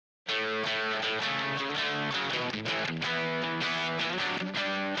At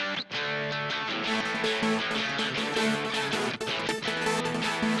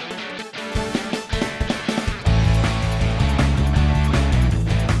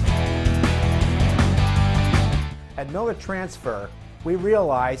Miller Transfer, we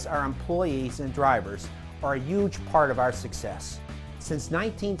realize our employees and drivers are a huge part of our success. Since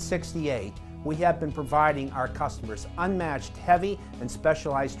 1968, we have been providing our customers unmatched heavy and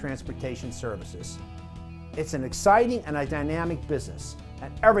specialized transportation services. It's an exciting and a dynamic business,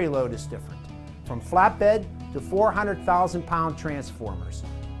 and every load is different, from flatbed to 400,000-pound transformers.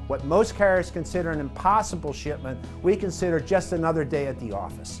 What most carriers consider an impossible shipment, we consider just another day at the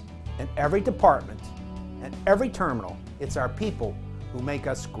office. In every department, and every terminal, it's our people who make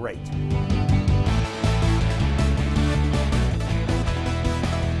us great.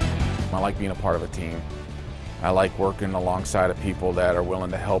 I like being a part of a team. I like working alongside of people that are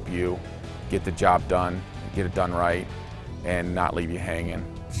willing to help you get the job done, get it done right, and not leave you hanging.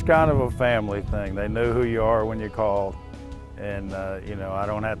 It's kind of a family thing. They know who you are when you call, and you know, I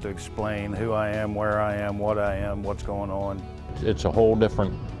don't have to explain who I am, where I am, what's going on. It's a whole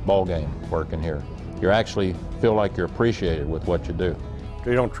different ball game working here. You actually feel like you're appreciated with what you do.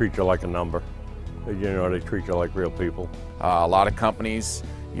 They don't treat you like a number. You know, they treat you like real people. A lot of companies,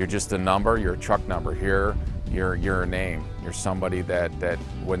 you're just a number, you're a truck number. Here, you're a name. You're somebody that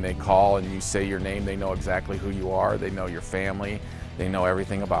when they call and you say your name, they know exactly who you are, they know your family, they know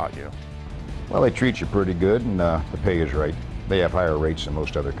everything about you. Well, they treat you pretty good, and the pay is right. They have higher rates than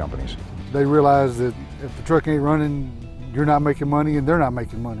most other companies. They realize that if the truck ain't running, you're not making money and they're not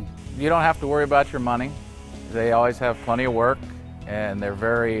making money. You don't have to worry about your money. They always have plenty of work, and they're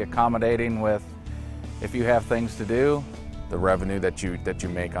very accommodating with if you have things to do. The revenue that you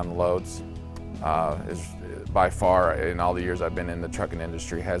make on the loads is by far, in all the years I've been in the trucking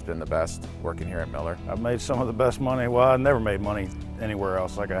industry, has been the best working here at Miller. I've made some of the best money. Well, I've never made money anywhere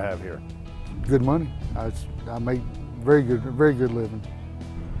else like I have here. Good money. I make very good living.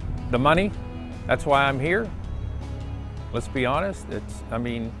 The money, that's why I'm here. Let's be honest, I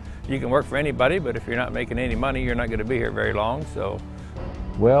mean, you can work for anybody, but if you're not making any money, you're not going to be here very long, so.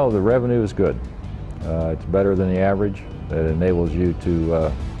 Well, the revenue is good. It's better than the average. It enables you to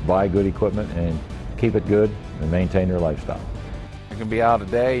buy good equipment and keep it good and maintain your lifestyle. You can be out a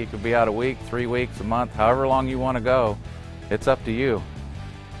day, you can be out a week, 3 weeks, a month, however long you want to go. It's up to you.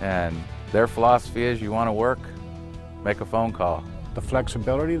 And their philosophy is you want to work, make a phone call. The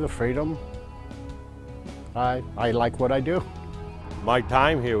flexibility, the freedom, I like what I do. My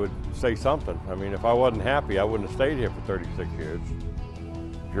time here would say something. I mean, if I wasn't happy, I wouldn't have stayed here for 36 years.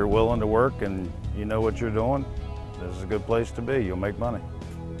 If you're willing to work and you know what you're doing, this is a good place to be. You'll make money.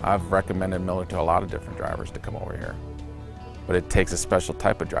 I've recommended Miller to a lot of different drivers to come over here, but it takes a special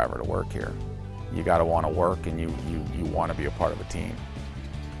type of driver to work here. You got to want to work, and you want to be a part of a team.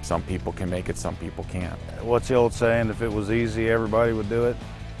 Some people can make it, some people can't. What's the old saying, if it was easy, everybody would do it?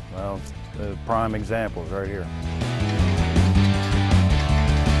 Well, the prime example is right here.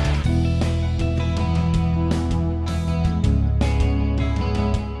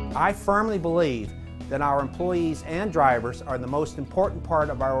 I firmly believe that our employees and drivers are the most important part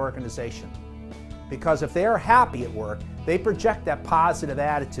of our organization. Because if they are happy at work, they project that positive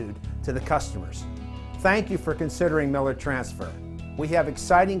attitude to the customers. Thank you for considering Miller Transfer. We have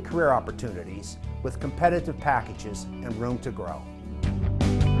exciting career opportunities with competitive packages and room to grow.